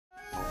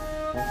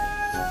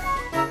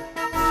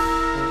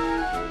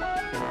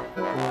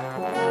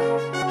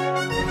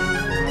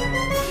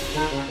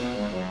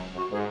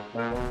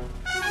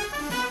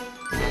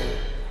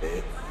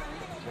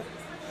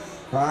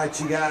right,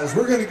 you guys,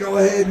 we're going to go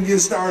ahead and get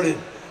started.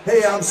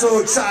 Hey, I'm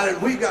so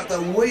excited. We've got the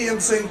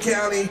Williamson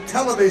County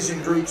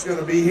television group's going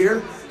to be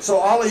here. So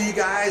all of you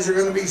guys are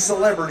going to be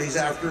celebrities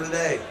after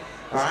today.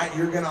 All right,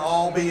 you're going to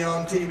all be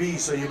on TV,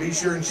 so you be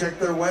sure and check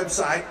their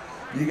website.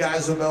 You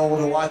guys will be able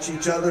to watch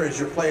each other as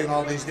you're playing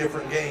all these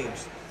different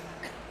games.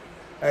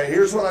 Hey,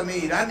 here's what I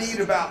need. I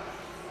need about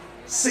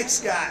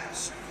 6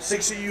 guys,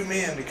 6 of you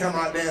men to come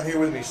right down here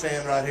with me,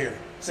 stand right here.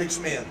 6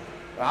 men.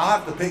 I'll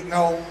have to pick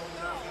no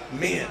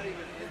men,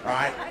 all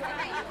right?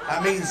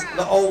 That means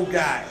the old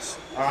guys.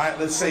 All right,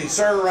 let's see.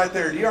 Sir, right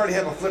there, do you already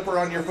have a flipper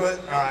on your foot?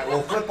 All right,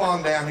 well, flip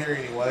on down here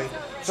anyway.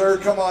 Sir,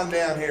 come on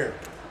down here.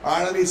 All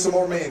right, I need some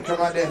more men. Come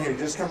right down here.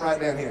 Just come right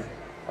down here.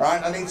 All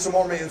right, I need some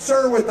more men.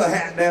 Sir, with the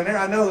hat down there,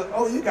 I know that,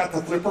 oh, you got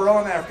the flipper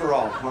on after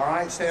all. All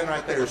right, stand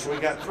right there. So we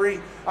got 3.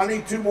 I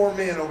need 2 more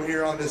men over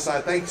here on this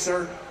side. Thanks,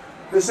 sir.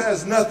 This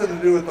has nothing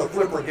to do with the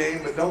flipper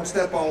game, but don't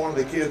step on one of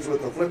the kids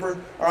with the flipper.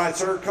 All right,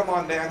 sir, come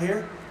on down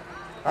here.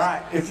 All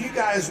right, if you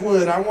guys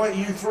would, I want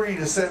you 3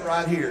 to sit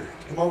right here.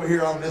 Come over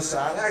here on this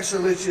side.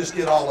 Actually, let's just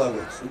get all of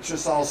us. Let's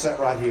just all sit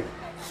right here.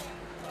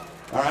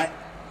 All right?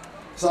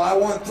 So I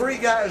want 3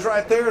 guys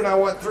right there, and I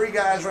want 3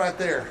 guys right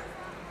there.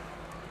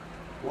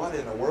 What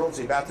in the world's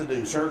he about to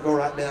do? Sir, go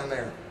right down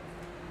there.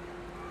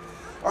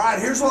 All right,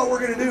 here's what we're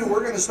going to do. We're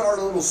going to start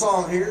a little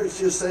song here. It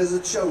just says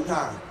it's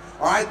showtime.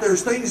 All right,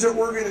 there's things that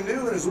we're going to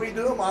do, and as we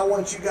do them, I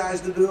want you guys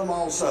to do them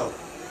also.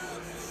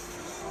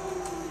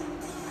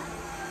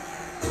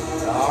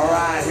 All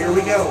right, here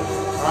we go.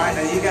 All right,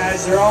 now you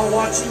guys, they're all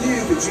watching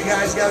you, but you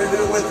guys got to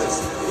do it with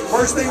us.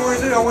 First thing we're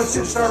going to do, I want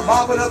you to start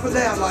bobbing up and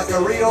down like a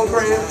Rio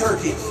Grande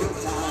turkey.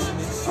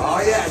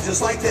 Oh, yeah,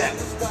 just like that.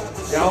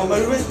 Y'all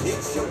moving?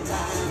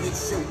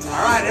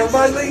 All right,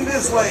 everybody lean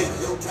this way.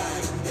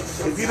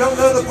 If you don't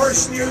know the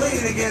person you're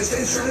leaning against,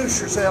 introduce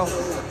yourself.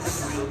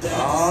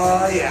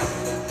 Oh, yeah.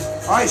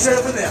 All right, shut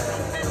up and down.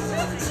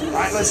 All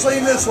right, let's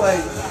lean this way.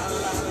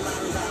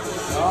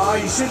 Oh,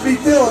 you should be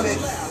feeling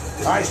it.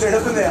 All right, straight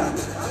up and down.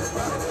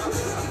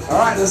 All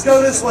right, let's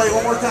go this way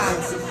one more time.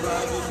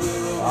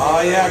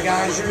 Oh, yeah,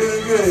 guys, you're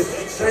doing good.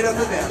 Straight up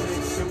and down.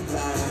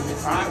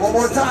 All right, one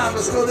more time.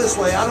 Let's go this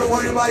way. I don't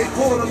want anybody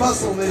pulling a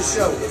muscle in this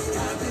show.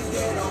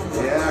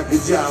 Yeah,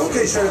 good job.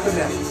 Okay, straight up and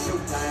down.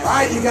 All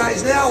right, you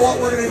guys, now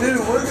what we're going to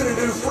do, we're going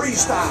to do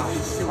freestyle.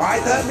 All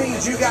right, that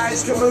means you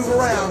guys can move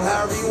around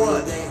however you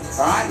want.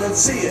 All right, let's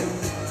see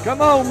it. Come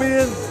on,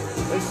 men.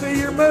 Let's see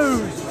your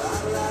moves.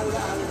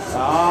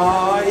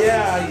 Oh,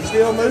 yeah, you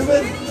still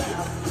moving?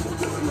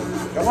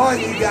 Come on,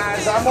 you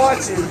guys, I'm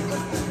watching.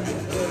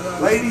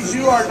 Ladies,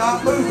 you are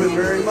not moving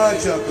very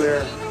much up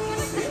there.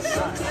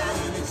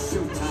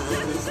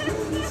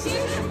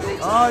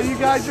 Oh, you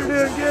guys are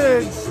doing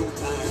good.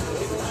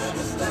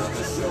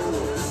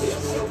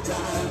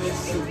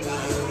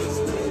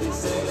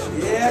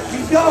 Yeah,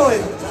 keep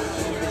going.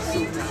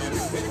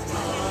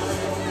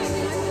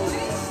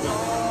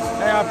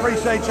 Hey, I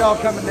appreciate y'all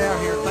coming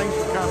down here. Thanks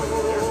for coming.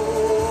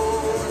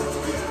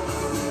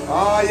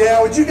 Oh, yeah,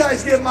 would you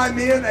guys give my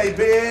men a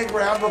big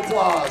round of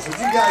applause? If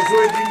you guys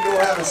would, you can go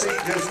have a seat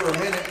just for a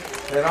minute,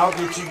 and I'll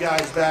get you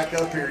guys back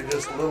up here in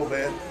just a little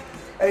bit.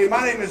 Hey,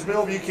 my name is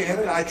Bill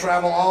Buchanan. I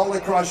travel all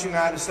across the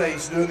United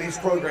States doing these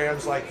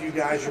programs like you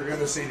guys are going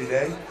to see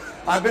today.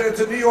 I've been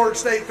to New York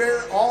State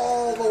Fair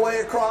all the way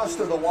across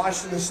to the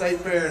Washington State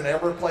Fair and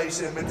every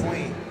place in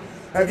between.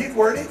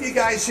 Were any of you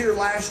guys here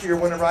last year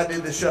whenever I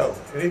did the show?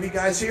 Any of you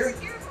guys here?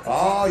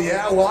 Oh,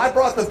 yeah. Well, I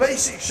brought the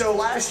basic show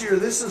last year.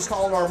 This is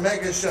called our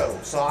mega show.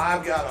 So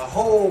I've got a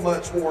whole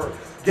much more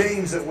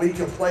games that we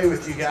can play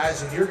with you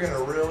guys, and you're going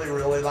to really,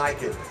 really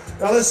like it.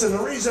 Now, listen,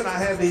 the reason I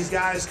had these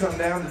guys come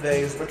down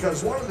today is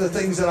because one of the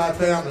things that I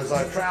found is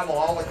I travel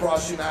all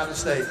across the United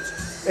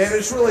States, and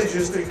it's really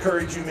just to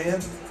encourage you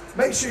men.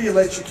 Make sure you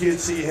let your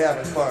kids see you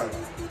having fun.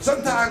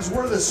 Sometimes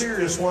we're the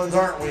serious ones,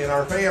 aren't we, in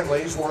our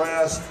families,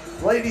 whereas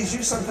ladies,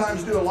 you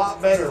sometimes do a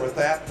lot better with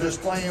that,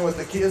 just playing with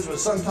the kids, but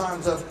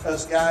sometimes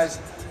us guys,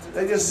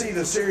 they just see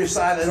the serious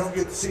side. They don't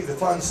get to see the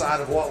fun side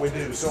of what we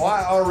do. So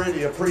I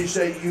already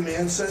appreciate you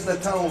men setting the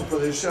tone for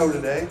this show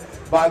today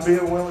by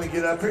being willing to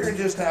get up here and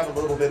just have a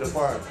little bit of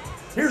fun.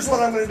 Here's what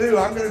I'm going to do.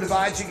 I'm going to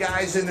divide you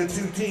guys into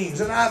 2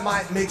 teams, and I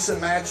might mix and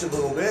match a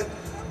little bit,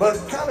 but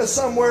kind of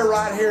somewhere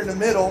right here in the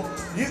middle.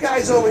 You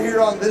guys over here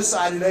on this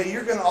side today,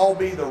 you're going to all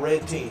be the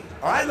red team.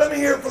 All right, let me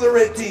hear it for the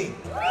red team.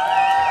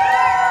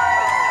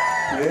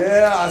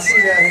 Yeah, I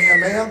see that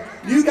hand, ma'am.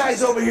 You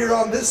guys over here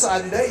on this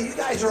side today, you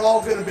guys are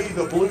all going to be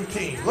the blue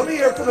team. Let me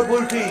hear it for the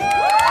blue team.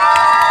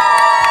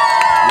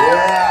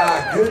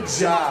 Yeah, good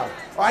job.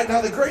 All right, now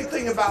the great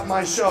thing about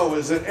my show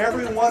is that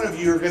every one of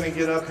you are going to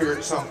get up here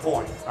at some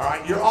point. All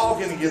right, you're all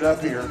going to get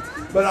up here,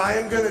 but I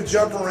am going to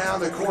jump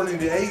around according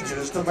to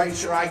ages to make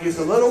sure I get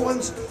the little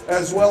ones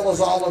as well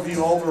as all of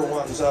you older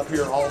ones up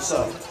here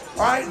also.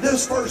 All right,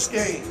 this first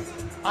game,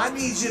 I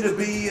need you to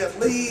be at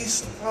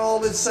least,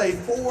 let's say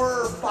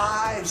 4,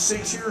 5,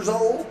 6 years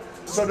old.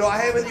 So do I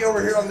have any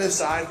over here on this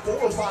side?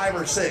 4, 5,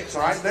 or 6,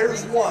 all right?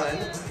 There's 1.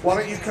 Why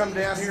don't you come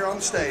down here on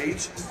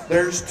stage?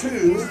 There's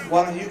 2.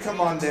 Why don't you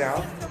come on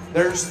down?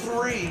 There's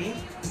 3.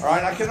 All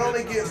right, I can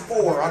only get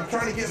 4. I'm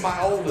trying to get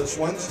my oldest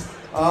ones.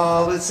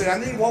 Let's see, I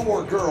need one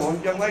more girl.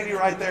 Young lady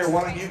right there,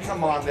 why don't you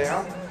come on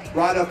down?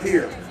 Right up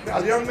here. Now,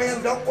 young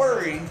man, don't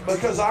worry,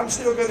 because I'm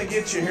still going to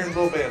get you here in a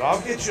little bit. I'll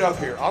get you up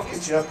here. I'll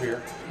get you up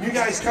here. You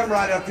guys come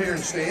right up here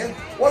and stand.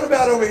 What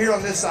about over here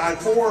on this side?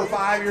 4 or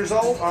 5 years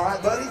old? All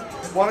right, buddy.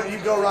 Why don't you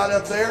go right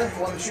up there?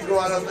 Why don't you go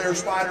right up there,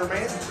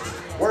 Spider-Man?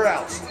 Where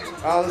else?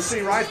 Let's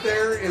see, right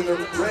there in the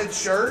red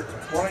shirt.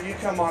 Why don't you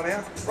come on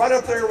in? Right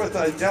up there with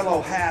a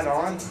yellow hat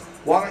on.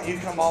 Why don't you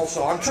come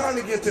also? I'm trying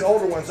to get the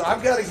older ones.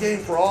 I've got a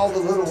game for all the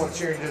little ones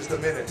here in just a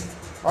minute.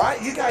 All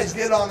right, you guys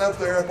get on up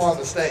there up on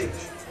the stage.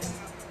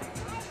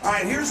 All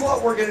right, here's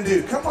what we're going to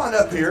do. Come on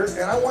up here,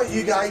 and I want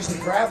you guys to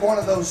grab one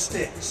of those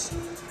sticks.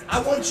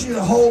 I want you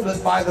to hold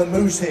it by the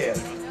moose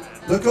head.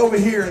 Look over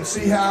here and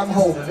see how I'm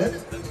holding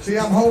it. See,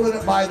 I'm holding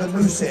it by the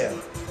moose head.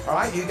 All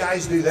right, you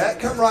guys do that.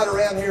 Come right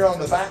around here on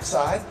the back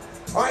side.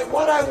 All right,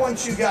 what I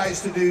want you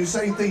guys to do,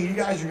 same thing, you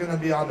guys are going to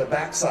be on the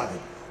back side.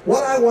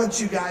 What I want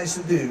you guys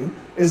to do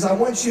is I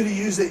want you to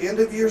use the end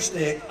of your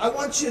stick. I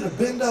want you to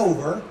bend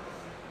over,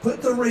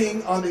 put the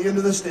ring on the end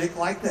of the stick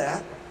like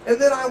that, and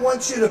then I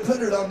want you to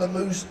put it on the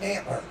moose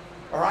antler.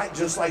 All right,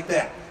 just like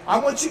that. I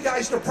want you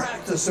guys to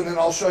practice, and then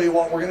I'll show you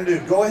what we're going to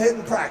do. Go ahead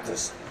and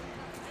practice.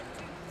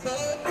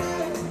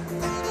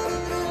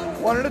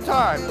 One at a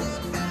time.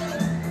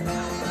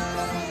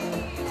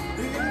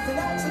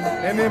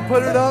 And then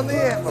put it on the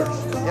antlers.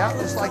 Yeah,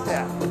 just like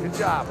that. Good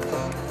job.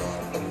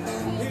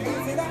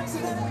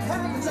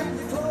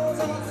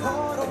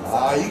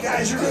 You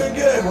guys are doing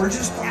good. We're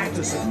just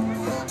practicing.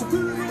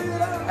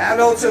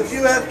 Adults, if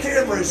you have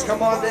cameras,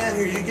 come on down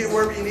here. You get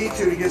wherever you need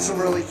to get some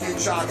really cute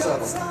shots of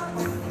them.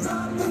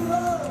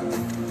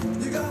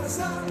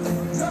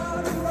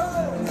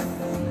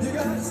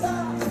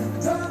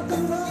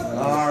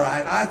 All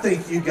right, I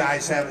think you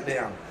guys have it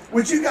down.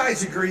 Would you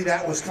guys agree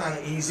that was kind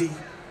of easy?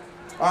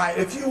 All right,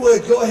 if you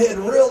would, go ahead,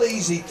 real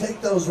easy,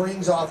 take those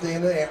rings off the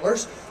end of the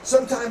antlers.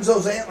 Sometimes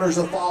those antlers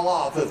will fall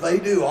off. If they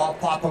do, I'll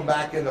pop them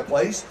back into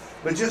place.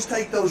 But just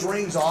take those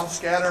rings off,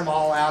 scatter them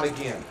all out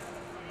again.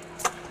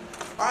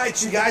 All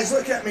right, you guys,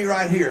 look at me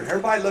right here.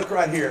 Everybody look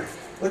right here.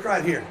 Look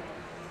right here.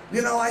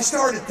 You know, I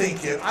started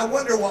thinking, I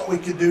wonder what we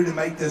could do to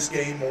make this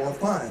game more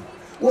fun.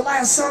 Well,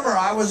 last summer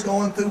I was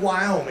going through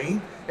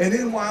Wyoming, and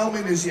in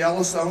Wyoming is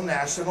Yellowstone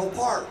National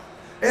Park.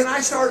 And I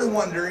started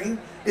wondering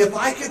if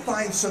I could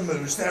find some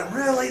moose that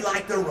really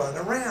like to run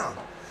around.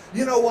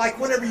 You know, like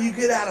whenever you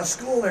get out of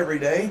school every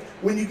day,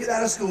 when you get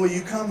out of school,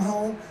 you come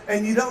home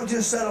and you don't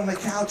just sit on the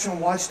couch and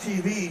watch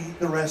TV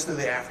the rest of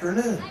the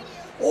afternoon.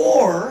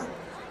 Or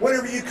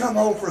whenever you come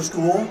home from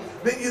school,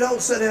 then you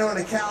don't sit down on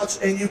the couch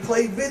and you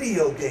play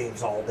video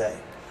games all day.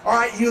 All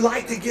right, you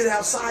like to get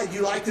outside,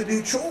 you like to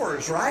do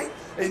chores, right?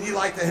 And you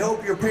like to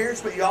help your parents,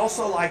 but you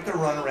also like to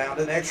run around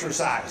and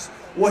exercise.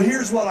 Well,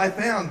 here's what I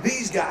found.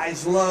 These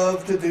guys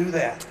love to do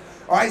that.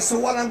 All right, so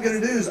what I'm going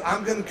to do is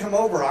I'm going to come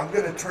over. I'm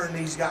going to turn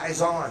these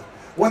guys on.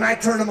 When I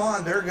turn them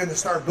on, they're going to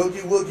start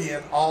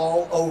boogie-woogieing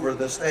all over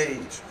the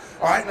stage.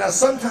 All right, now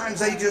sometimes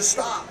they just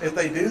stop. If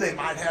they do, they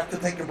might have to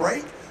take a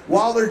break.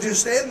 While they're just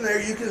standing there,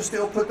 you can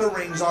still put the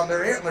rings on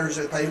their antlers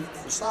if they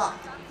stop.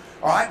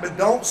 All right, but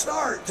don't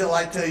start till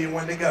I tell you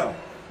when to go.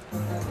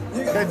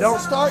 Okay, don't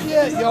start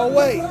yet. Y'all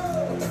wait.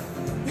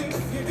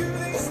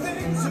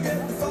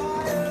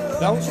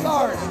 Don't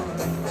start.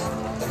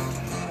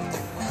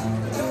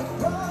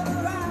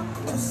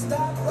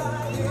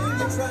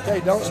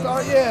 Okay, don't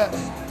start yet.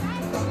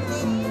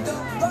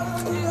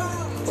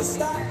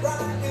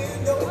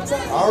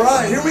 All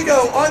right, here we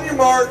go. On your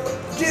mark,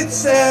 get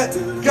set,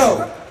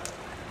 go.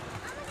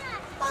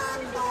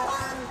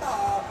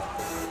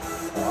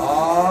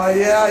 Oh,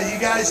 yeah, you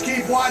guys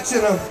keep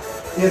watching them.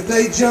 If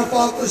they jump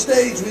off the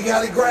stage, we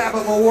got to grab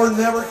them or we'll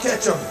never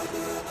catch them.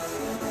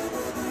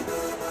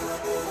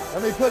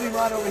 Let me put him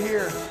right over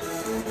here.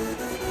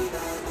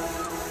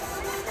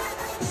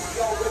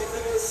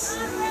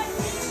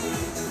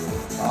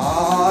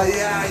 Oh,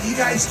 yeah, you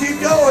guys keep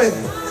going.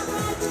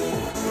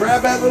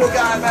 Grab that little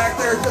guy back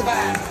there at the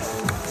back.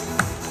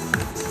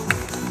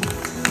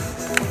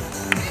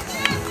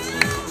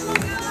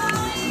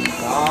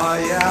 Oh,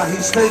 yeah,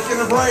 he's taking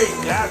a break.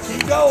 Yeah,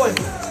 keep going.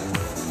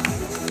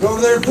 Go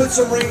over there and put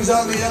some rings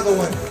on the other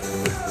one.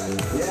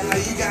 Yeah,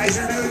 you guys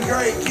are doing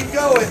great. Keep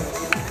going.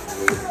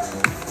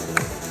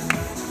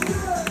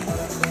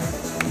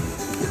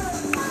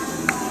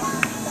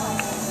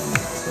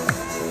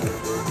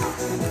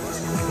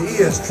 He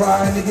is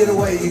trying to get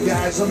away, you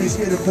guys. Let me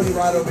see him put him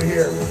right over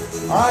here.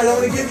 All right, I'm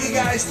going to give you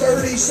guys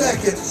 30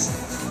 seconds.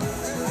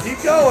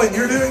 Keep going.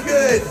 You're doing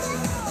good.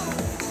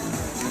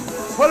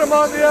 Put him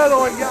on the other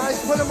one, guys.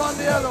 Put him on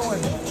the other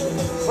one.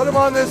 Put him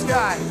on this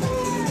guy.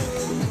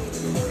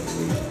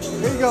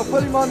 Here you go.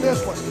 Put him on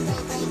this one.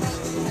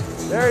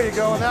 There you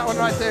go. And that one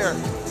right there.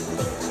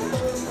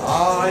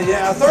 Oh,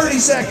 yeah. 30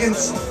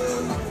 seconds.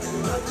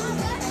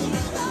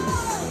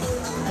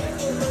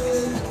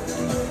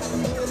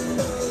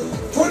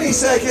 20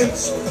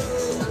 seconds.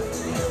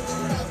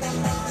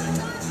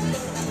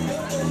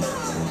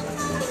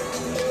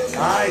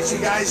 All right, you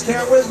guys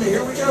count with me.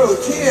 Here we go.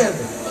 10,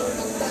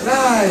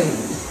 9,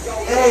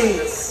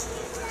 8,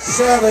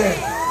 7,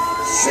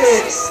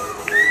 6,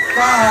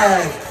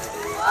 5,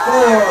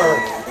 4,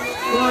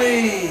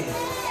 3,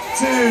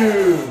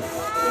 2,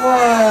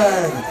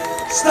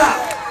 1.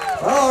 Stop.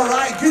 All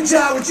right, good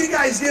job. Would you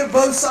guys give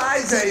both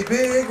sides a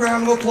big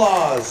round of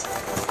applause?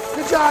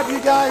 Good job,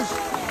 you guys.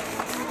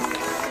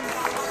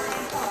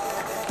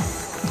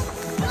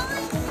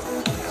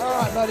 All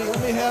right, buddy,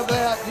 let me have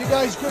that. You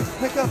guys could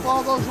pick up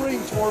all those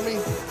rings for me.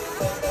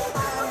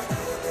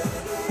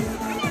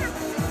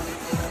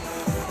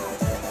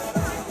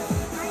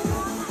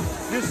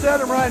 Just set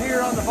them right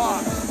here on the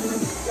box.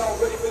 Y'all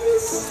ready for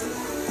this?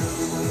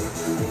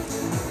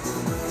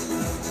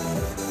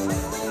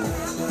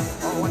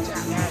 Oh, watch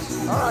out,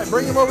 guys. All right,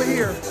 bring them over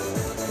here.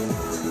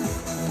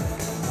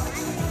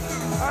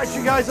 All right,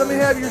 you guys, let me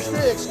have your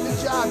sticks. Good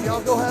job.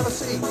 Y'all go have a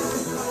seat.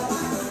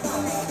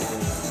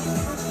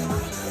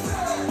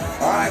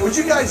 All right, would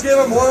you guys give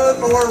them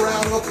one more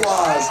round of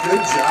applause?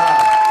 Good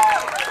job.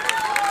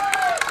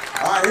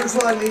 All right, here's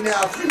what I need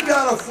now. If you've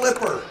got a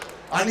flipper,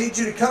 I need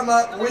you to come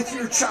up with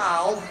your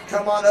child.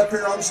 Come on up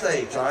here on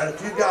stage, all right?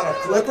 If you've got a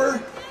flipper,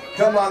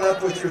 come on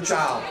up with your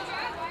child.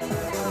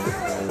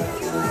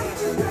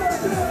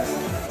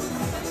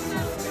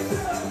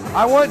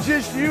 I want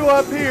just you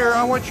up here.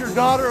 I want your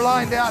daughter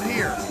lined out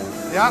here.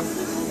 Yep.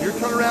 You're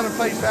turn around and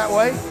face that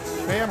way.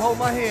 Ma'am, hold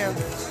my hand.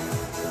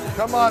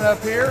 Come on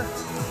up here.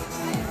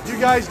 You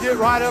guys get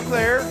right up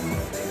there.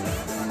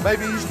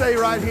 Baby, you stay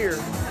right here.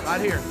 Right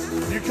here.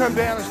 You come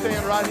down and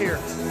stand right here.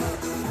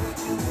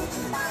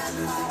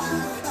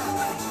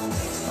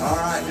 All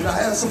right, did I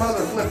have some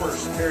other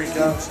flippers? Here he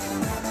comes.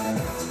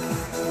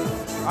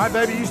 All right,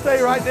 baby, you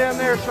stay right down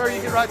there, sir.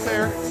 You get right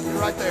there. Get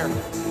right there.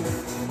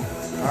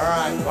 All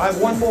right, I have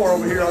one more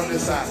over here on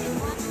this side.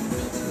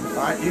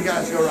 All right, you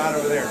guys go right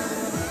over there.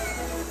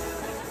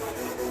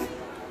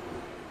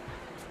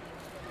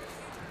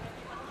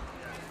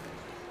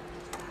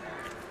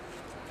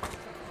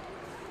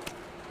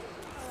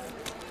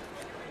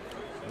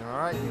 All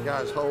right, you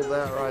guys hold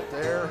that right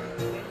there.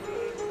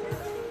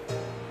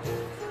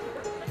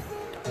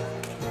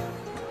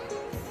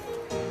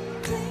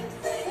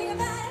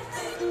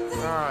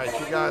 All right,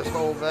 you guys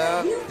hold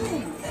that.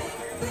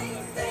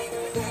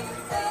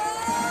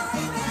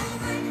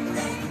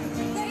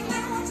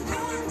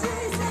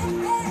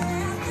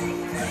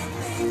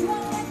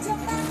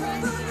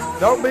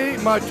 Don't be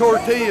eating my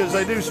tortillas.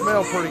 They do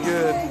smell pretty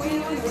good.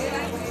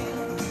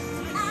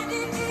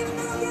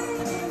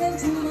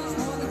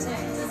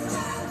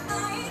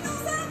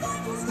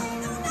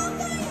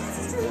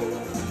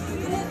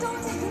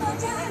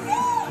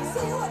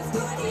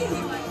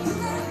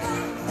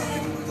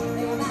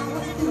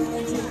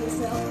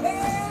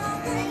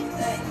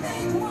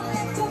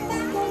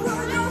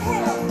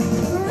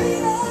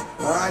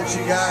 All right,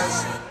 you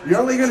guys, you're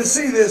only going to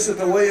see this at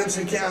the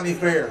Williamson County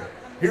Fair.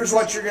 Here's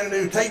what you're going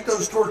to do. Take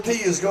those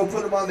tortillas, go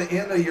put them on the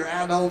end of your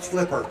adult's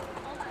flipper.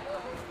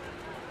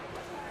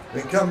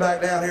 Then come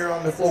back down here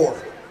on the floor.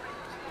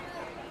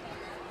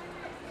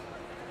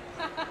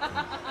 All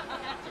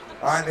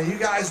right, now you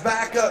guys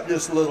back up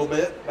just a little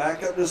bit.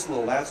 Back up just a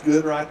little. That's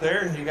good right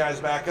there. You guys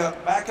back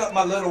up. Back up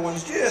my little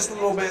ones just a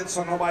little bit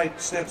so nobody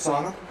steps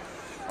on them.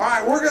 All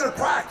right, we're going to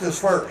practice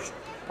first.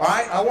 All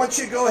right, I want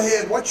you to go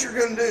ahead. What you're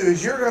going to do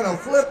is you're going to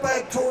flip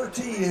that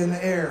tortilla in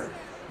the air.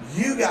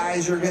 You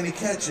guys are going to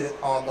catch it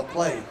on the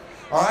plate.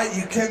 All right,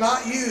 you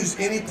cannot use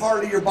any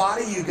part of your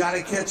body. You got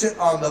to catch it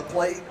on the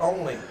plate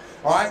only.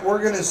 All right, we're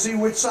going to see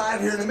which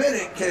side here in a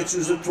minute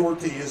catches the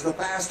tortillas the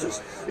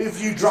fastest. If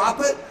you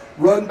drop it,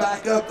 run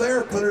back up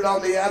there, put it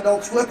on the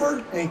adult's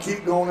flipper, and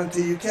keep going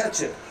until you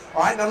catch it.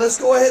 All right, now let's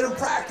go ahead and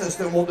practice,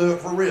 then we'll do it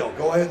for real.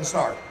 Go ahead and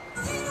start.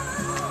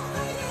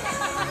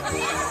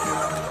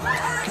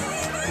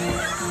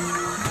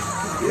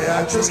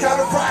 Yeah, just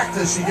kind of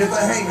practice. You get the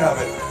hang of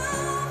it.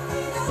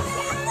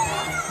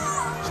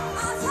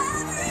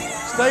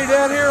 Stay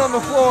down here on the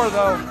floor,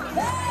 though.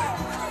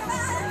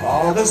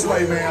 Oh, this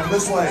way, ma'am,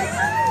 this way.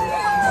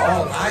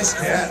 Oh, nice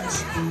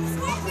catch.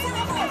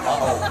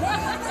 Uh-oh.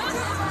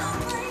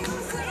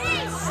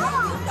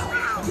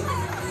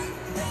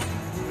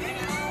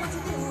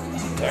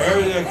 There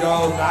you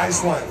go,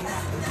 nice one.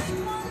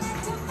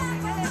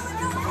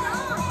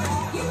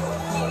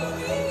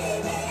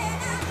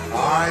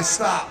 All right,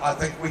 stop. I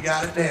think we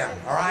got it down.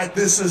 All right,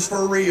 this is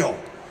for real.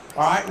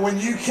 All right, when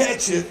you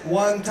catch it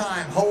one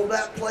time, hold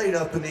that plate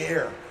up in the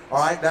air. All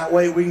right, that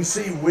way we can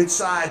see which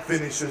side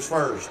finishes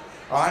first.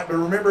 All right, but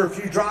remember, if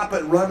you drop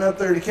it, run up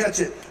there to catch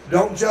it.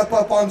 Don't jump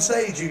up on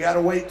stage. You got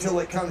to wait till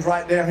it comes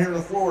right down here to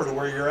the floor to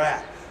where you're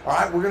at. All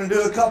right, we're going to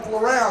do a couple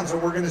of rounds,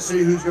 and we're going to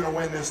see who's going to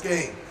win this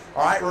game.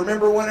 All right,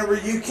 remember, whenever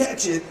you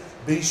catch it,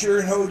 be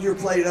sure and hold your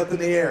plate up in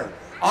the air.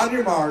 On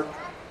your mark,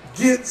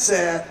 get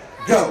set,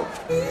 go.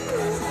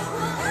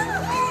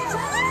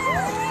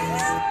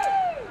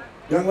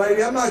 Young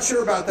lady, I'm not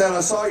sure about that.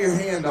 I saw your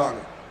hand on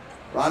it.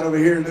 Right over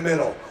here in the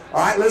middle. All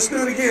right, let's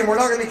do it again. We're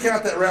not going to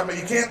count that round, but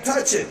you can't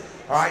touch it.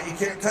 All right, you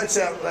can't touch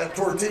that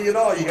tortilla at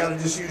all. You got to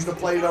just use the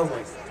plate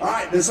only. All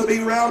right, this will be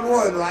round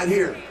one right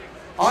here.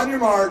 On your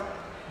mark,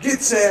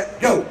 get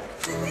set, go.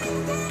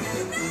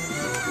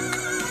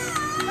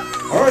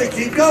 All right,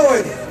 keep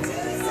going.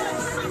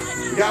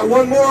 You got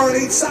one more on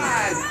each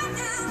side.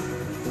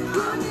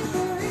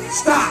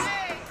 Stop.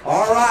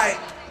 All right.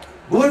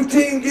 Blue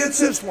team gets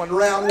this one,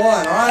 round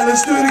one. All right,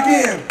 let's do it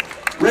again.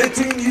 Red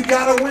team, you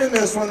got to win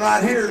this one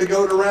right here to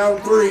go to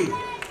round three.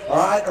 All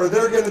right, or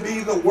they're going to be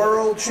the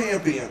world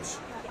champions.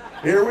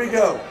 Here we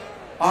go.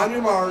 On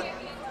your mark,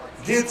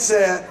 get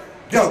set,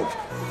 go.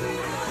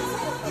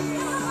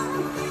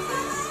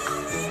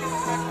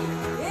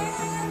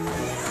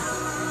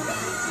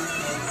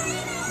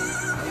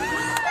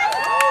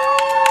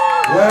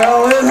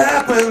 Well, it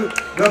happened.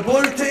 The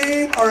blue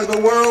team are the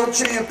world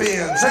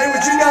champions. Hey,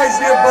 would you guys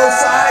give both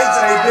sides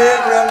a big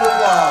round of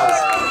applause?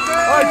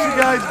 All right, you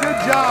guys, good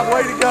job.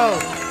 Way to go.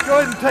 Go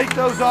ahead and take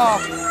those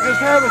off.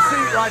 Just have a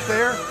seat right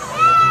there.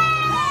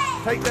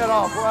 Take that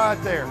off right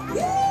there.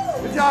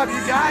 Good job, you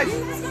guys.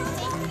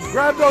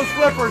 Grab those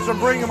flippers and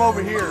bring them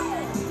over here.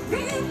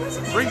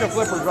 Bring the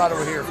flippers right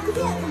over here.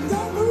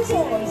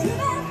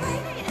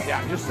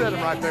 Yeah, just set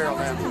them right there on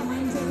that.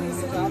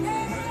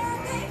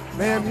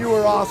 Ma'am, you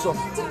were awesome.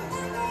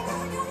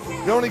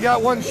 You only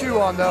got one shoe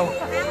on, though.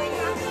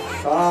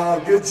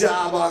 Good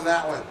job on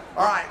that one.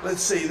 All right,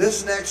 let's see.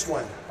 This next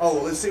one.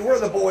 Oh, let's see. Where are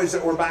the boys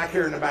that were back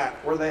here in the back?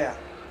 Where are they at?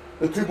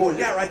 The two boys.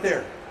 Yeah, right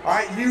there. All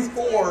right, you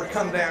four,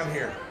 come down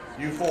here.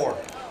 You four.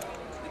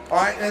 All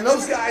right, and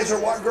those guys are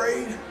what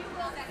grade?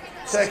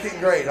 Second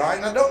grade. All right,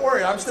 now don't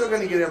worry. I'm still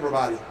going to get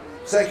everybody.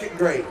 Second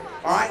grade.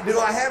 All right, do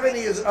I have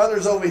any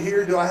others over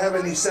here? Do I have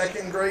any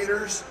second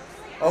graders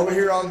over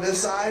here on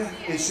this side?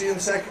 Is she in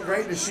second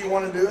grade? Does she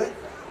want to do it?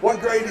 What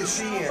grade is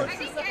she in? I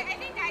think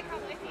I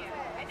come with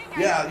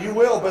you. Yeah, you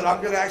will, but I'm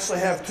going to actually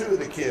have two of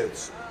the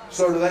kids.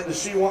 So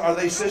does she want? Are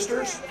they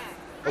sisters?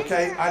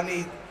 Okay, I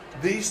need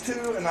these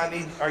two, and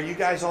are you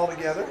guys all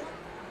together?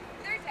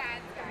 Their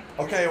dad's back.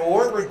 Okay, well,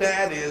 wherever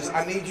Dad is,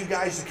 I need you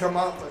guys to come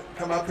up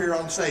here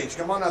on stage.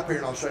 Come on up here,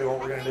 and I'll show you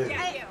what we're going to do.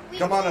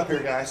 Come on up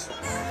here, guys.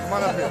 Come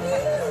on up here.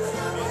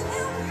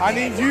 I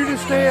need you to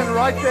stand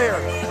right there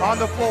on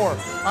the floor.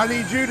 I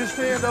need you to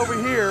stand over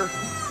here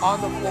on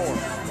the floor.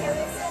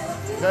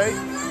 Okay?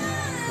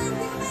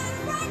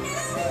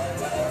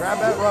 Grab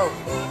that rope.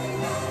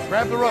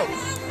 Grab the rope.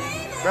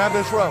 Grab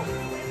this rope.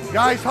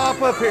 Guys,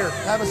 hop up here.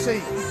 Have a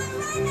seat.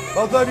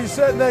 Both of you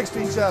sit next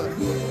to each other.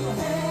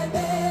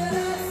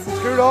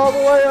 Scoot all the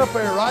way up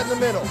there, right in the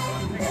middle.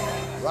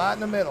 Right in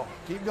the middle.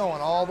 Keep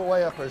going all the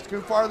way up there.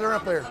 Scoot farther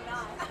up there.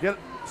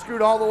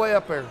 Scoot all the way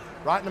up there,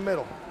 right in the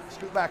middle.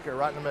 Scoot back here,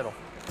 right in the middle.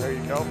 There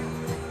you go.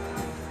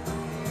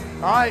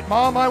 All right,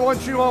 Mom, I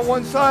want you on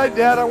one side.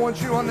 Dad, I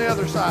want you on the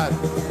other side.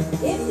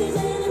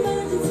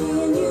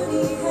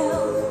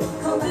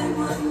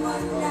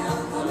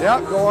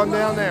 Yep, go on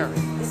down there.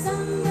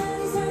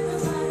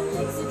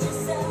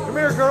 Come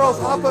here, girls,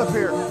 hop up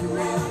here.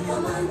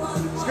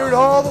 Scoot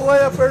all the way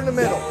up there in the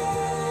middle.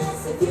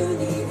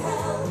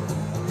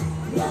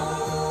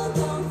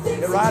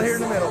 Get right here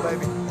in the middle,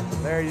 baby.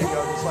 There you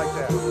go, just like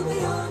that.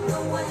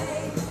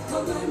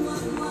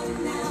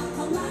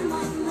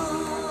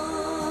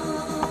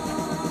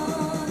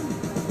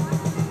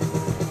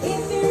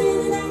 If you're in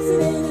an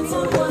accident and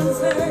someone's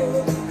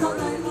hurt, call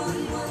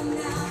 911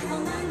 now, call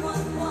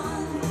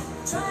 911.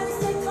 Try to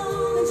stay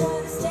calm and try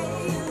to stay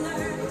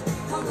alert.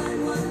 Call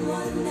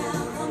 911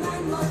 now, call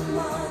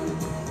 911.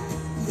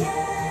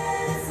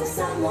 Yes, if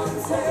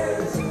someone's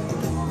hurt,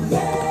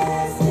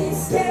 yes, please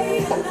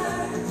stay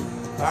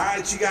alert. All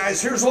right, you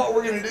guys, here's what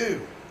we're going to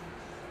do.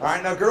 All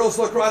right, now girls,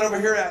 look right over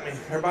here at me.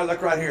 Everybody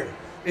look right here.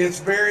 It's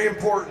very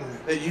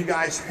important that you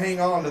guys hang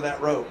on to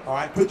that rope. All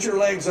right, put your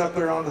legs up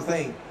there on the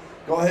thing.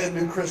 Go ahead and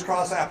do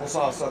crisscross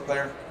applesauce up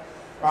there.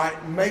 All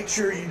right, make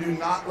sure you do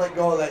not let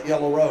go of that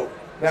yellow rope.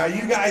 Now,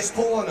 you guys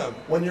pulling them,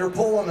 when you're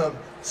pulling them,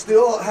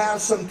 still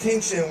have some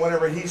tension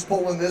whenever he's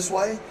pulling this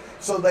way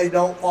so they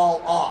don't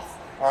fall off.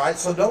 All right,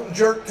 so don't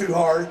jerk too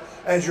hard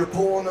as you're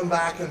pulling them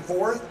back and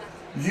forth.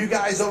 You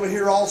guys over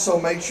here also,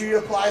 make sure you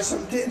apply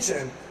some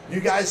tension. You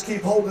guys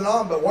keep holding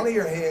on, but one of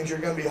your hands, you're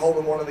going to be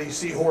holding one of these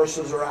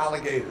seahorses or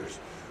alligators.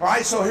 All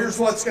right, so here's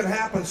what's going to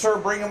happen, sir.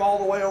 Bring them all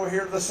the way over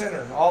here to the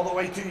center, all the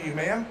way to you,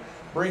 ma'am.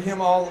 Bring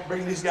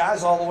these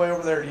guys all the way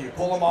over there to you.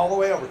 Pull them all the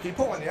way over. Keep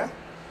pulling, yeah?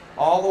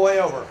 All the way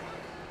over.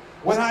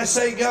 When I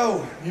say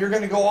go, you're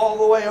going to go all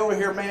the way over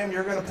here, ma'am.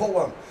 You're going to pull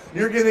them.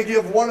 You're going to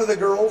give one of the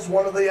girls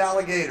one of the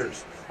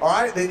alligators. All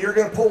right, then you're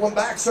going to pull them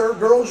back, sir.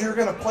 Girls, you're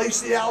going to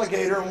place the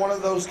alligator in one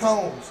of those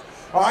cones.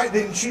 All right,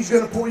 then she's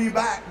going to pull you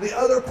back. The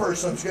other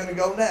person's going to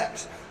go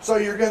next. So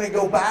you're going to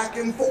go back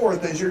and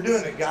forth as you're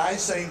doing it,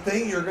 guys. Same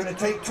thing, you're going to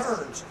take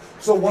turns.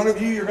 So one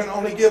of you, you're going to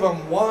only give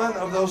them one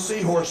of those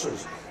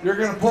seahorses. You're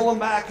going to pull them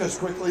back as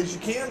quickly as you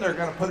can. They're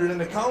going to put it in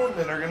the cone,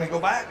 then they're going to go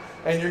back,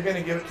 and you're going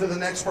to give it to the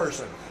next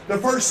person. The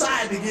first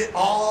side to get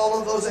all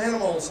of those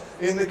animals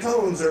in the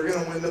cones, they're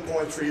going to win the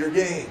points for your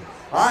game.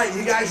 All right,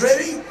 you guys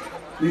ready?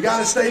 You got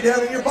to stay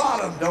down in your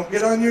bottom. Don't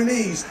get on your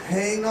knees.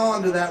 Hang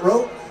on to that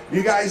rope.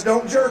 You guys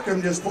don't jerk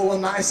them. Just pull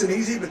them nice and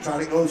easy, but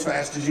try to go as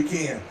fast as you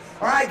can.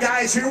 All right,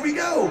 guys, here we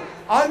go.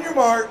 On your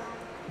mark,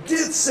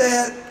 get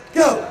set,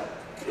 go.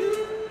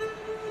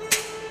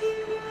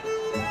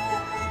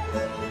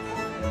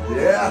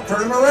 Yeah,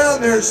 turn them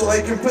around there so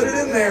they can put it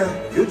in there.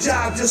 Good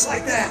job, just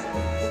like that.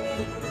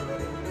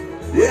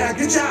 Yeah,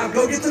 good job.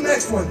 Go get the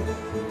next one.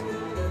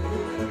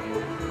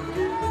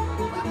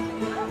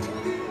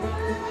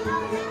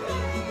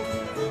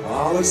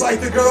 Oh, looks like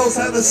the girls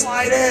have the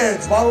slight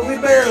edge, but only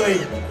barely.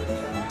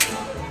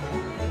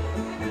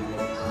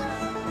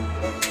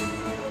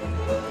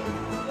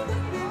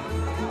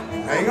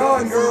 Hang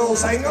on,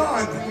 girls, hang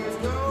on.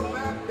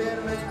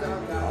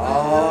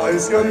 Oh,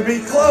 it's going to be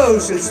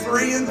close. It's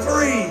 3 and 3.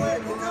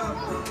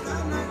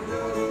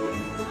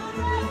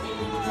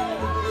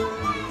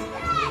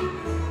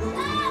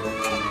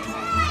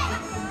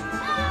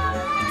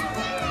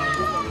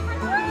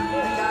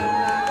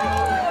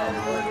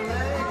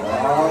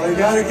 Oh, they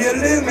got to get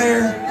it in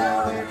there.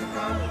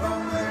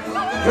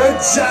 Good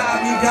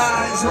job, you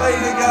guys. Way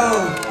to go.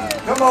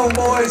 Come on,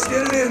 boys,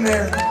 get it in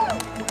there.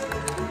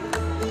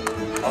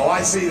 Oh,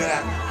 I see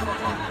that.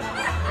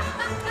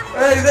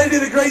 Hey, they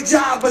did a great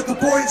job, but the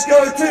points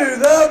go to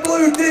the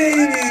blue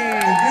team.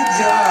 Good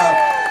job.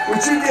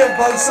 Would you give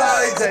both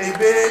sides a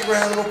big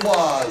round of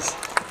applause?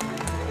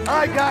 All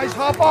right, guys,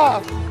 hop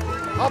off.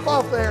 Hop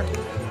off there.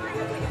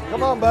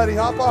 Come on, buddy,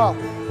 hop off.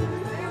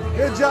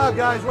 Good job,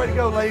 guys. Way to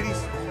go,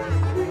 ladies.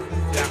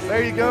 Yeah,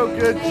 there you go.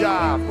 Good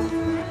job.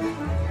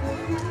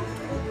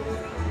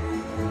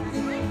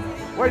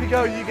 Way to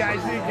go, you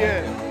guys did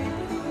good.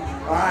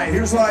 All right,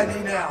 here's what I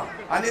need now.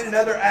 I need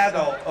another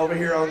adult over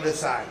here on this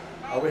side.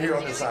 Over here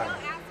on this side.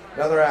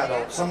 Another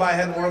adult. Somebody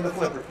hadn't worn the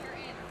flipper.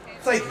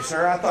 Thank you,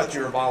 sir. I thought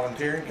you were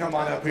volunteering. Come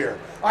on up here.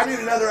 I need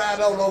another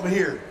adult over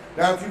here.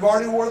 Now, if you've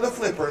already worn the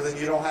flipper, then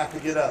you don't have to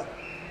get up.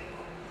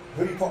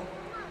 Who you call?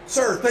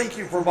 Sir, thank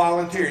you for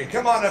volunteering.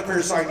 Come on up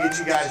here so I can get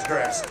you guys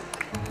dressed.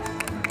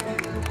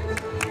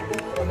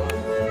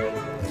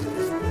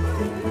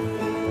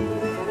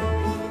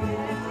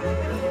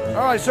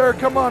 All right, sir,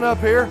 come on up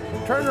here.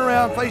 Turn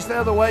around, face the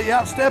other way.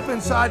 Yeah, step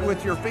inside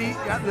with your feet.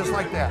 Yeah, just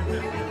like that.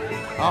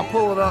 I'll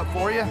pull it up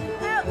for you.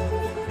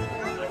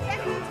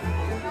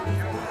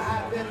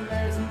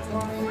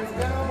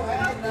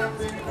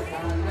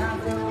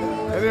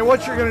 And then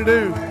what you're going to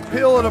do,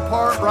 peel it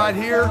apart right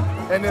here,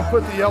 and then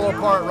put the yellow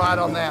part right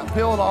on that.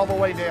 Peel it all the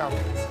way down.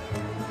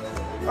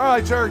 All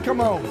right, sir, come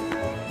on.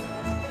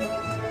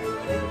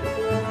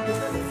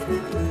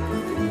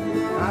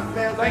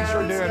 Thanks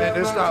for doing it.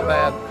 It's not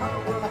bad.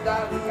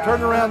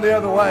 Turn around the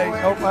other way.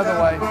 Oh, other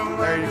way.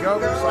 There you go,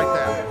 just like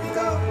that.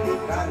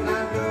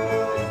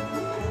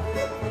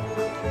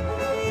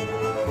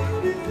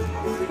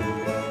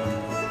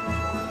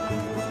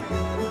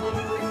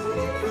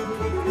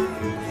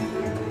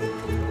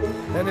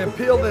 And then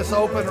peel this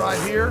open right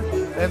here,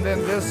 and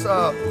then this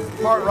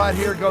part right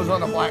here goes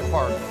on the black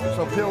part.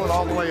 So peel it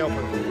all the way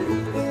open.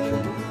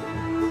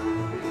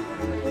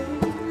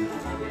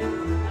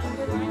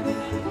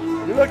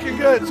 You're looking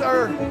good,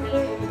 sir.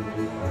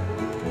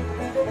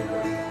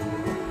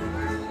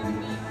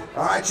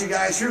 All right, you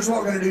guys, here's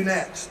what we're going to do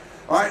next.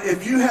 All right,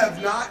 if you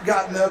have not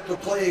gotten up to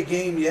play a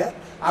game yet,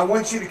 I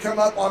want you to come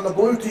up on the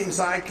blue team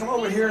side. Come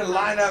over here and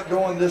line up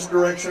going this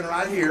direction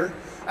right here.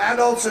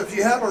 Adults, if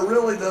you have a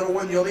really little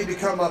one, you'll need to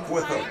come up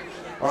with them.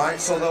 All right,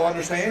 so they'll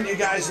understand. You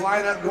guys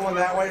line up going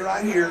that way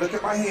right here. Look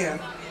at my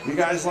hand. You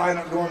guys line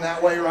up going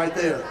that way right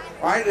there.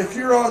 All right, if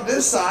you're on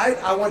this side,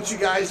 I want you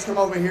guys to come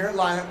over here and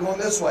line up going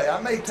this way.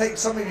 I may take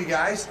some of you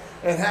guys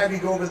and have you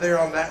go over there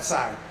on that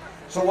side.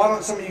 So why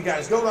don't some of you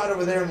guys go right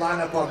over there and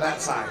line up on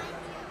that side.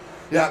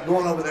 Yeah,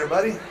 going over there,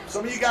 buddy.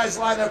 Some of you guys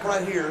line up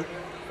right here.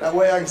 That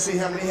way I can see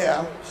how many you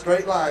have.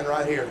 Straight line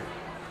right here.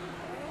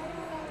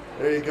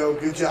 There you go,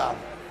 good job.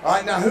 All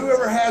right, now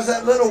whoever has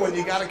that little one,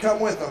 you got to come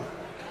with them.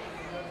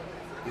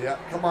 Yeah,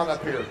 come on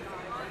up here.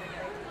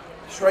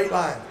 Straight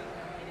line.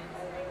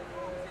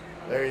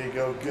 There you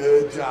go,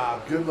 good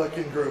job. Good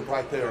looking group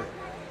right there.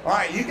 All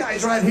right, you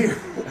guys right here.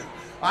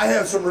 I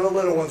have some real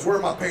little ones. Where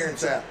are my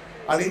parents at?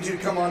 I need you to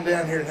come on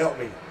down here and help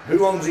me.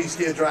 Who owns these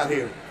kids right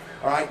here?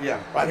 All right,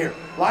 yeah, right here.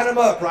 Line them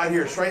up right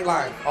here, straight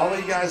line. All of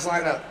you guys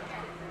line up.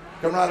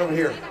 Come right over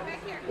here.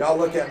 Y'all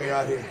look at me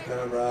right here.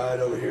 Come right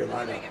over here,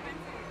 line up.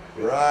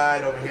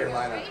 Right over here,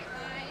 line up.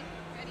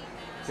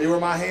 See where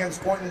my hand's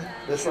pointing?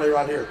 This way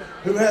right here.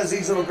 Who has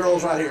these little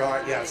girls right here? All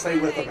right, yeah, stay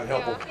with them and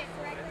help them.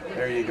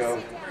 There you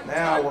go.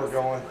 Now we're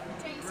going.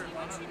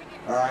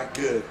 All right,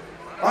 good.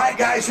 All right,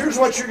 guys, here's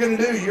what you're going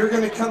to do. You're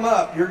going to come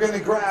up. You're going to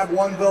grab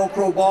one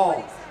Velcro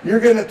ball. You're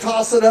going to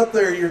toss it up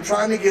there. You're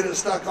trying to get it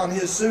stuck on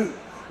his suit.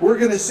 We're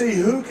going to see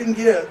who can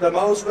get the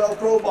most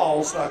Velcro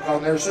balls stuck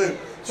on their suit.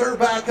 Sir,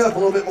 back up a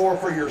little bit more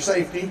for your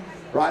safety.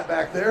 Right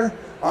back there.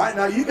 All right,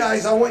 now you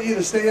guys, I want you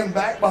to stand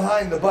back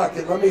behind the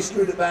bucket. Let me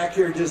scoot it back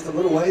here just a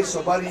little ways.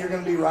 So, buddy, you're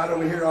going to be right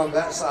over here on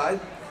that side.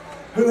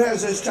 Who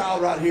has this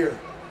child right here?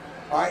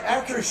 All right,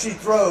 after she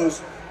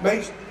throws,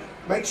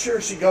 make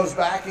sure she goes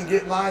back and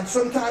get in line.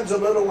 Sometimes the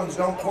little ones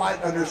don't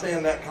quite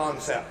understand that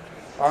concept.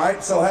 All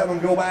right, so have them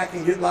go back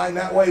and get in line.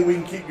 That way we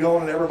can keep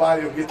going and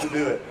everybody will get to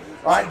do it.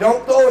 All right,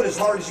 don't throw it as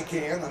hard as you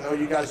can. I know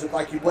you guys look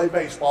like you play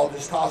baseball.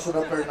 Just toss it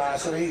up there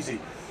nice and easy.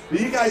 Do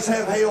you guys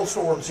have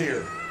hailstorms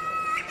here?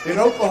 In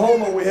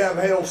Oklahoma, we have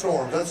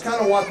hailstorms. That's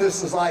kind of what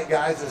this is like,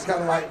 guys. It's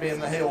kind of like being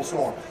the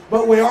hailstorm.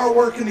 But we are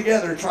working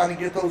together trying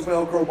to get those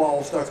Velcro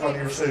balls stuck on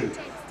your suit.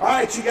 All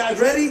right, you guys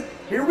ready?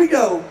 Here we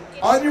go.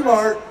 On your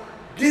mark,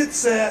 get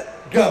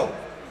set, go.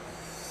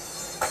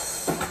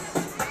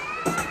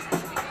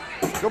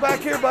 Go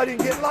back here, buddy,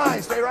 and get in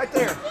line. Stay right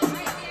there.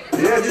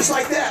 Yeah, just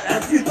like that.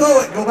 After you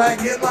throw it, go back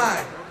and get in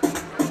line.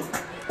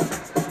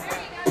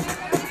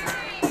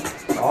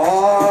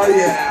 Oh,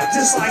 yeah,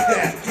 just like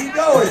that. Keep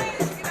going.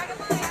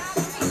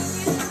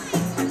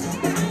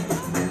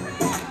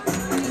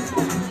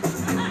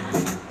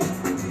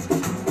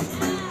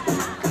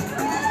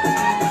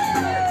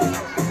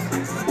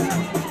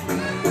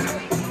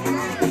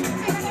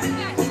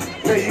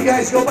 Okay, you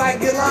guys go back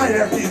and get in line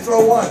after you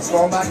throw once.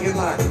 Go back and get in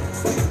line.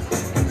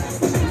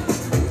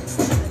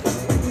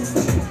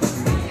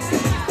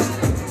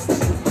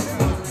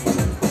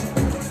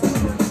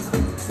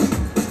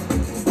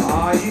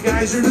 You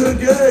guys are doing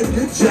good.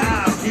 Good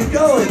job. Keep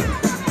going.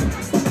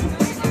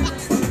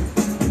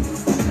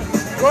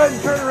 Go ahead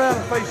and turn around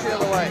and face the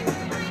other way.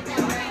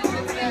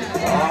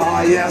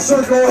 Oh, yeah,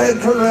 sir. Go ahead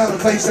and turn around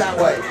and face that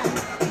way.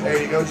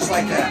 There you go, just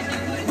like that.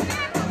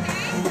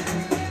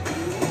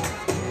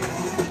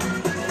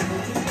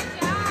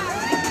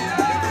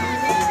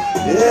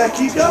 Yeah,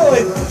 keep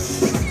going.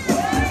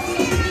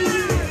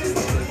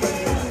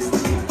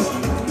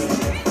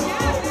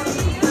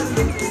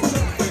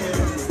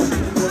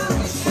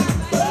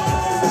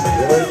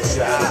 Good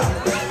job.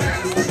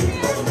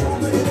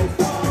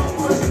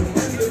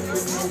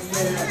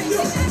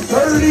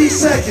 30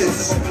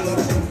 seconds.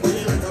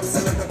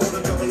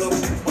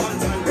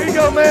 Here you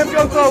go, ma'am.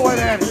 Go throw one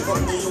at it.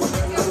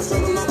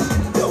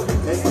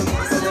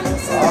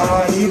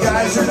 You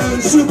guys are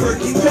doing super.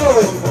 Keep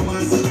going.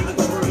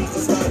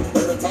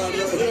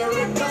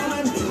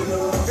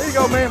 Here you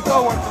go, ma'am.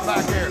 Throw one from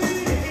back here.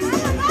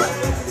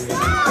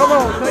 Come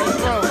on, take a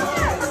throw.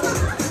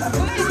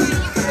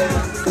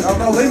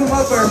 No, leave them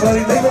up there, buddy.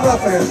 Leave them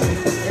up there.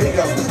 There you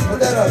go. Put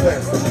that up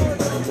there.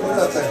 Put it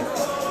up there.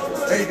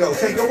 There you go.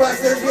 Okay, go back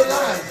there and get in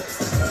line.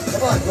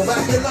 Come on, go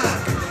back in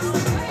line.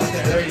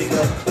 Okay, there you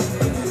go.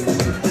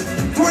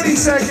 20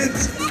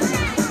 seconds.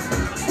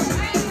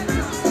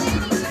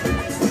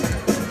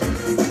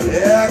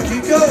 Yeah,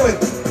 keep going.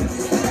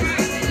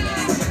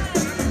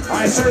 All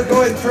right, sir,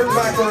 go ahead and turn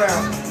back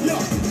around.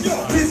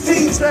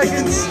 15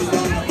 seconds.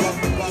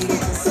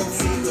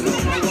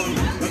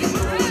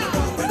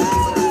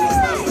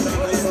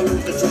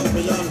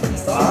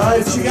 All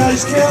right, you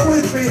guys count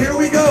with me. Here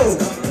we go.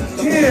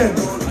 10,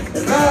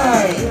 9,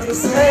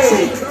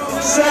 8,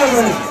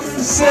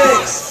 7,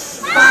 6,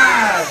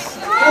 5,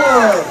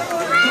 4,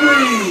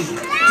 3,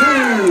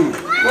 2,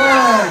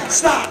 1.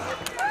 Stop.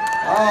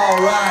 All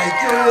right,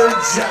 good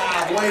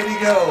job. Way to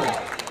go.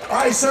 All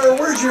right, sir,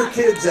 where's your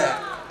kids at?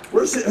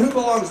 Who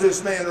belongs to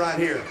this man right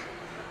here?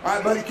 All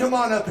right, buddy, come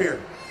on up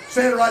here.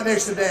 Stand right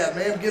next to Dad,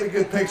 man. Get a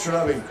good picture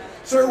of him.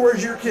 Sir,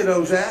 where's your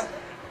kiddos at?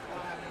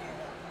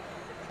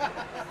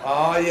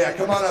 Oh, yeah,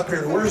 come on up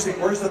here. Where's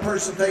the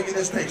person taking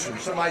this picture?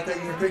 Somebody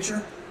taking your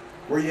picture?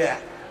 Where you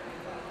at?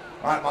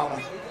 All right,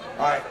 Mama.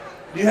 All right.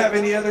 Do you have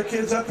any other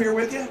kids up here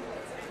with you?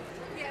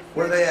 Yes.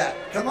 Where they at?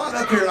 Come on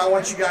up here and I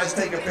want you guys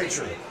to take a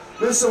picture.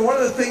 Listen, one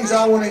of the things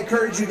I want to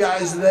encourage you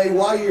guys today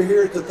while you're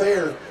here at the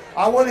fair,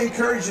 I want to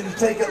encourage you to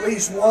take at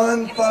least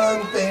one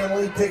fun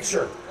family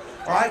picture.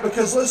 All right,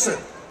 because listen,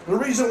 the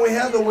reason we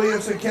have the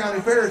Williamson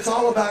County Fair, it's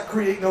all about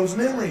creating those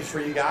memories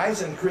for you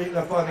guys and creating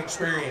a fun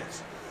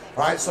experience.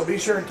 All right, so be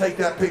sure and take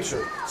that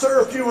picture.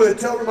 Sir, if you would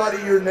tell everybody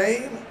your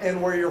name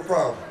and where you're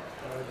from.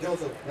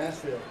 Joseph,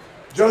 Nashville.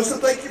 Joseph,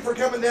 thank you for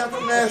coming down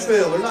from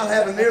Nashville. They're not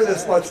having near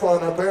this much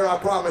fun up there, I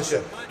promise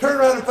you. Turn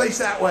around and face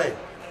that way.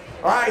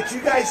 All right,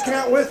 you guys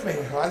count with me.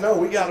 I know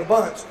we got a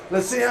bunch.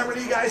 Let's see how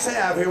many you guys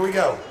have. Here we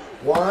go.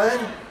 1,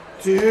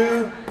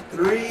 2,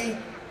 3,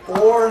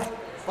 4,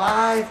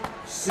 5,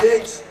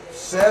 6,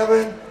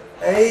 7,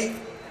 8,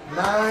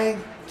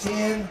 9,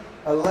 10,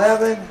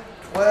 11,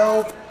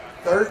 12,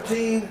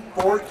 13,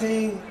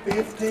 14,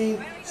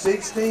 15,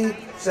 16,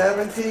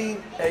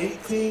 17,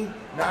 18,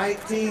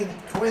 19,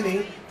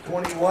 20,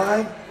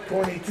 21,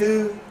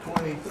 22,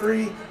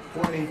 23,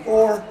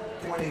 24,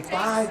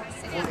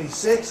 25,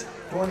 26,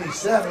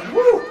 27,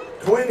 woo,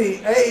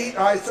 28.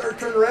 All right, sir,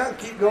 turn around,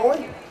 keep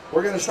going.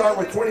 We're going to start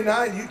with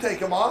 29. You take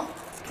them off.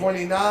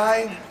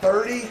 29,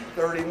 30,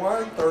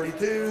 31,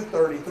 32,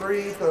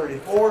 33,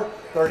 34,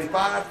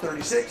 35,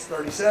 36,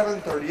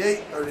 37,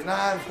 38,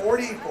 39,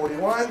 40,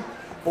 41,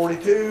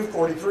 42,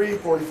 43,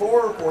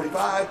 44,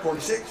 45,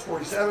 46,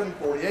 47,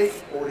 48,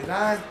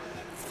 49,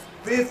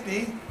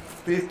 50,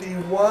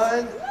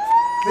 51,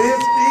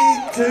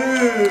 52.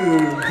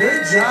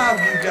 Good job,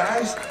 you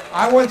guys.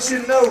 I want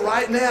you to know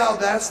right now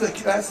that's the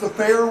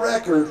fair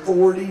record,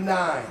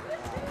 49.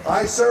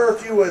 I, sir,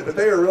 if you would, but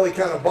they are really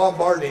kind of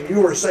bombarding.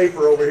 You are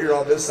safer over here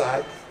on this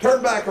side.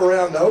 Turn back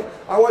around, though.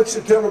 I want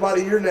you to tell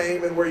everybody your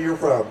name and where you're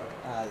from.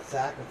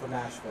 Zach, I'm from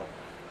Nashville.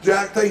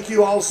 Jack, thank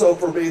you also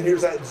for being here.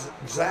 Is that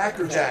Zach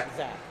or Jack?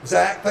 Zach.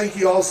 Zach, thank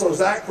you also,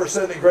 Zach, for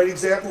setting a great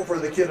example for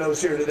the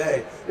kiddos here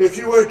today. If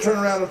you would, turn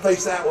around and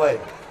face that way.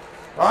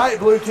 All right,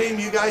 blue team,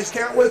 you guys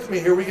count with me.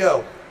 Here we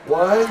go.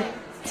 1,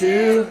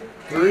 2,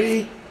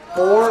 3,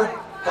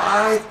 4,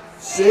 5,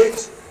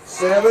 6,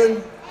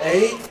 7,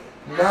 8,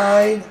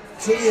 9,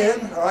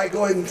 10. All right,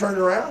 go ahead and turn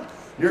around.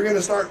 You're going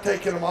to start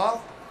taking them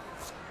off.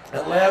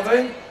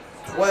 11,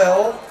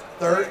 12,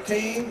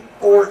 13,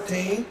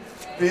 14,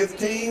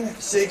 15,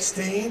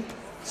 16,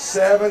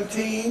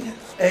 17,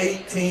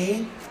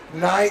 18,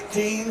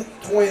 19,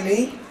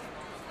 20,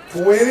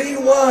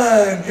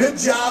 21. Good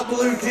job,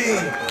 blue team.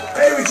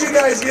 Hey, would you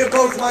guys give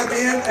both my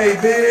men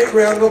a big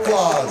round of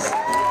applause?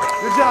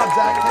 Good job,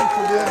 Zach. Thanks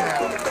for doing that.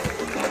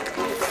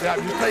 Yeah,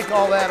 just take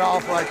all that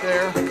off right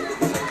there.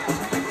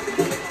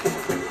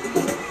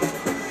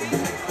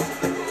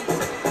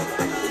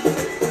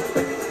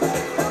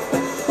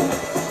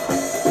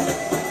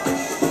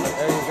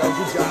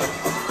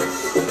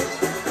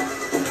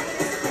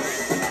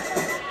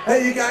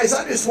 Hey, you guys,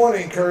 I just want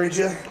to encourage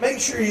you. Make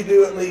sure you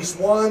do at least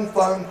one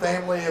fun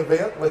family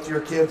event with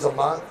your kids a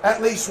month.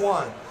 At least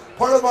one.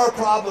 Part of our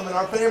problem in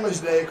our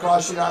families today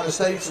across the United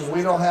States is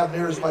we don't have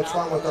near as much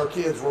fun with our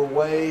kids. We're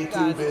way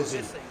too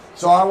busy.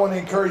 So I want to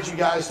encourage you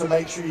guys to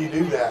make sure you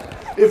do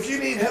that. If you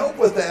need help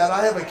with that,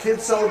 I have a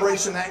kids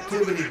celebration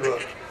activity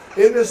book.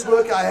 In this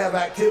book, I have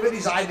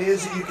activities,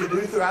 ideas that you can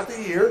do throughout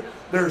the year.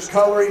 There's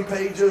coloring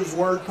pages,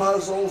 word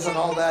puzzles, and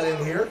all that in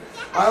here.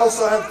 I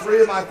also have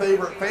 3 of my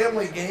favorite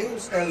family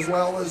games, as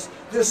well as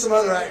just some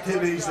other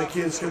activities that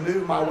kids can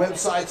do. My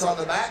website's on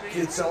the back,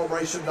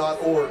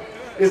 kidscelebration.org.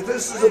 If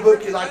this is a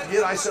book you'd like to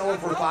get, I sell them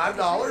for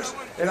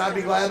 $5, and I'd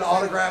be glad to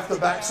autograph the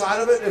back side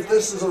of it if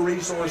this is a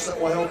resource that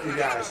will help you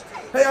guys.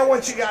 Hey, I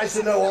want you guys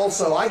to know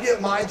also, I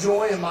get my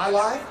joy in my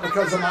life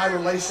because of my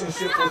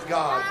relationship with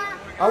God.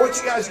 I want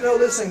you guys to know,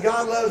 listen,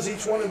 God loves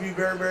each one of you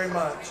very, very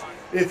much.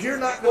 If you're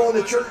not going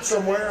to church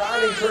somewhere,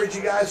 I'd encourage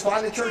you guys,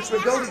 find a church,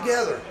 but go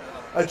together.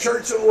 A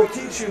church that will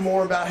teach you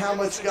more about how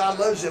much God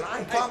loves you. And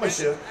I promise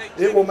you,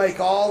 it will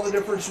make all the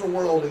difference in the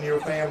world in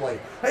your family.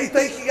 Hey,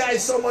 thank you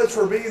guys so much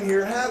for being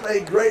here. Have a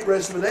great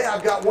rest of the day.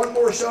 I've got one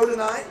more show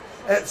tonight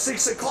at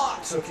 6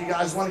 o'clock. So if you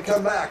guys want to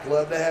come back,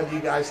 love to have you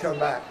guys come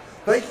back.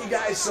 Thank you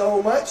guys so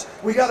much.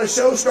 We got a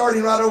show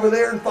starting right over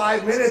there in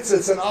 5 minutes.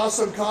 It's an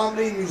awesome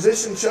comedy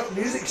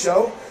music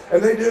show,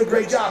 and they do a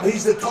great job.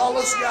 He's the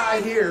tallest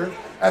guy here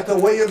at the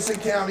Williamson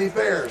County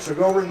Fair. So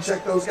go over and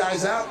check those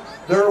guys out.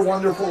 They're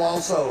wonderful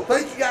also.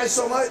 Thank you guys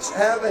so much.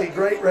 Have a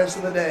great rest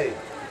of the day.